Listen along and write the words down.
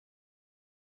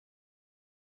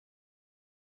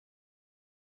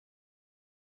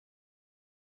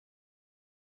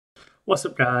What's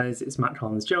up guys, it's Matt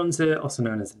Collins-Jones here, also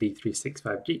known as the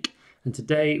D365 Geek, and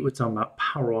today we're talking about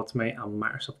Power Automate and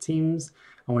Microsoft Teams,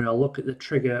 and we're going to look at the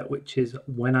trigger which is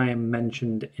when I am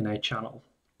mentioned in a channel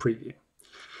preview.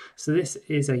 So this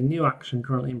is a new action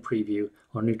currently in preview,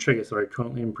 or new trigger, sorry,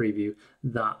 currently in preview,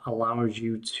 that allows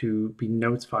you to be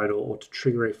notified or to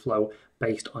trigger a flow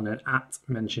based on an @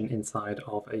 mention inside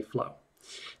of a flow.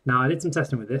 Now I did some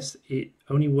testing with this. It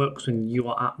only works when you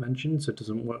are @ mentioned, so it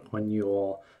doesn't work when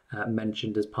you're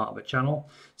mentioned as part of a channel.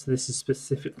 So this is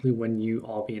specifically when you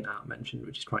are being @ mentioned,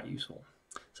 which is quite useful.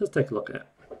 So let's take a look at it.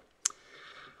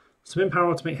 So in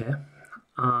Power Automate here,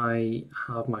 I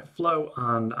have my flow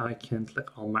and I can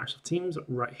click on Microsoft Teams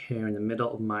right here in the middle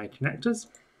of my connectors.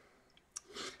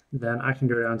 Then I can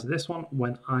go down to this one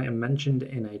when I am mentioned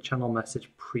in a channel message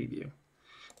preview.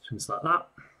 So I can select that.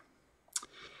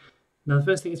 Now the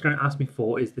first thing it's going to ask me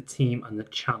for is the team and the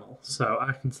channel. So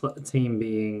I can select the team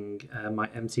being my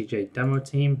MCJ demo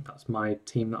team. That's my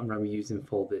team that I'm going to be using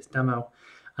for this demo.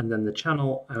 And then the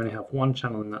channel, I only have one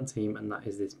channel in that team, and that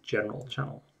is this general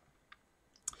channel.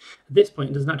 At this point,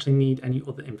 it doesn't actually need any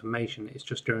other information. It's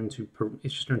just going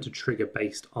to trigger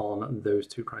based on those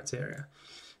two criteria.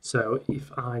 So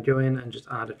if I go in and just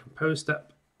add a compose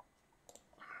step,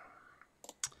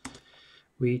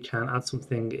 we can add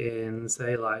something in,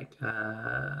 say, like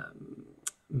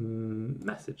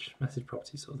message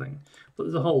property sort of thing. But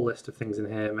there's a whole list of things in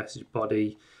here: message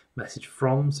body, message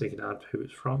from, so you can add who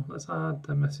it's from. Let's add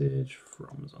the message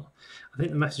from as well. I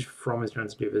think the message from is going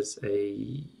to give us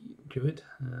a good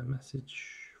message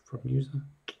from user,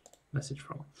 message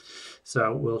from.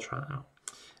 So we'll try that out.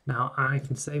 Now I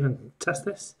can save and test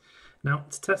this. Now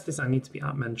to test this, I need to be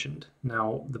 @ mentioned.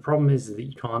 Now the problem is that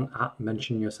you can't @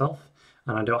 mention yourself,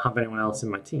 and I don't have anyone else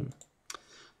in my team.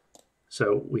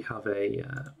 So we have a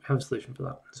solution for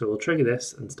that. So we'll trigger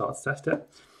this and start to test it.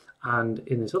 And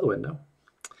in this other window,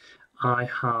 I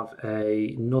have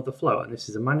another flow, and this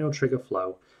is a manual trigger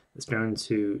flow that's going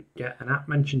to get an @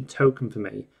 mention token for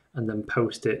me and then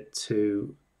post it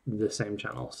to the same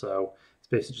channel. So it's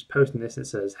basically just posting this. It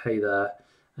says, hey there,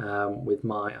 with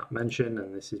my @ mention,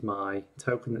 and this is my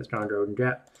token that's going to go and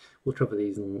get. We'll cover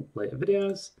these in later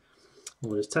videos.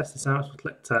 We'll just test this out. So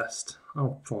click test,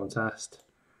 I'll perform a test,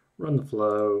 run the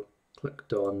flow, click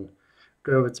done,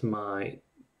 go over to my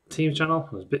Teams channel.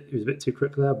 It was a bit too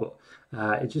quick there, but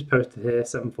it just posted here,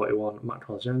 741, Matt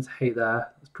Collins-Jones. Hey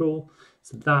there, that's cool.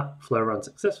 So that flow ran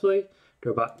successfully.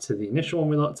 Go back to the initial one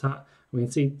we looked at, and we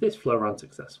can see this flow ran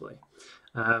successfully.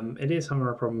 It is having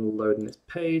a problem loading this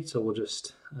page, so we'll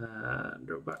just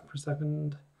go back for a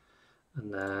second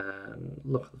and then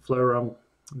look at the flow run.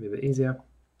 It'll be a bit easier.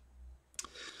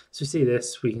 So you see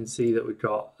this, we can see that we've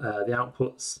got the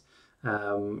outputs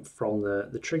from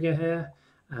the trigger here,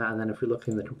 and then if we look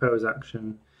in the compose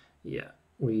action, yeah,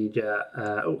 we get,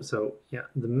 the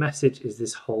message is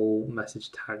this whole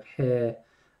message tag here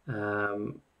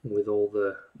with all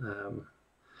the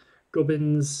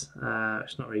gubbins.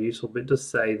 It's not very useful, but it does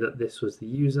say that this was the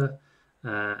user.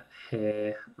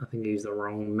 Here, I think I used the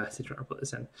wrong message when I put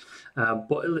this in,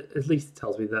 but at least it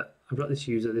tells me that I've got this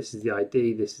user, this is the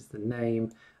ID, this is the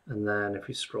name, and then if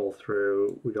we scroll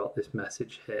through, we got this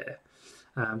message here.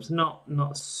 So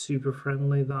not super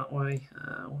friendly that way.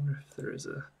 I wonder if there is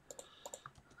a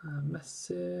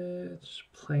message,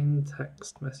 plain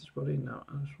text message body. No,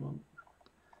 I just want,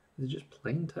 is it just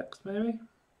plain text maybe?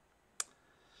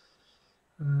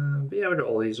 But yeah, we've got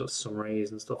all these sort of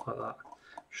summaries and stuff like that.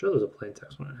 I'm sure there's a plain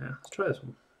text one in here. Let's try this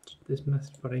one. This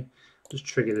message body. Just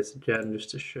trigger this again just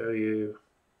to show you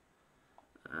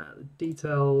the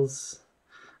details.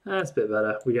 That's a bit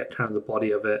better. We get kind of the body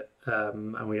of it,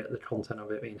 and we get the content of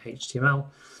it being HTML,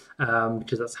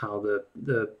 because that's how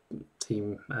the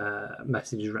team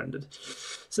message is rendered.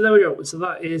 So there we go. So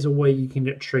that is a way you can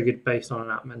get triggered based on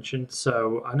an @ mention.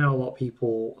 So I know a lot of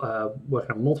people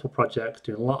working on multiple projects,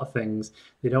 doing a lot of things.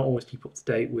 They don't always keep up to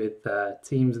date with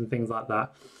teams and things like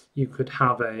that. You could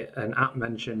have an @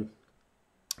 mention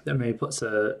that maybe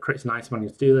creates an item on your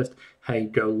to-do list. Hey,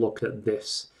 go look at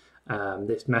this.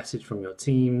 This message from your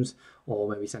teams, or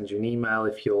maybe send you an email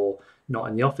if you're not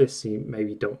in the office. So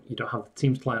maybe you don't have the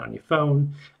Teams client on your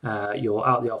phone. You're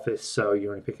out of the office, so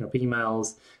you're only picking up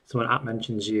emails. Someone @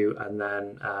 mentions you, and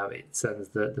then it sends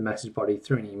the message body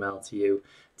through an email to you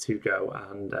to go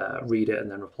and read it and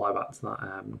then reply back to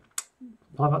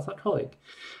that colleague.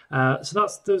 So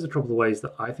those are a couple of ways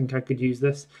that I think I could use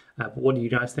this. But what do you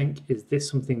guys think? Is this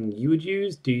something you would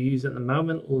use? Do you use it at the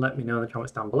moment? Let me know in the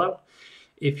comments down below.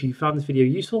 If you found this video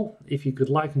useful, if you could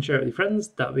like and share it with your friends,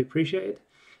 that would be appreciated.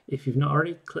 If you've not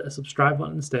already, click the subscribe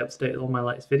button to stay up to date with all my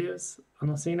latest videos,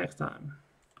 and I'll see you next time.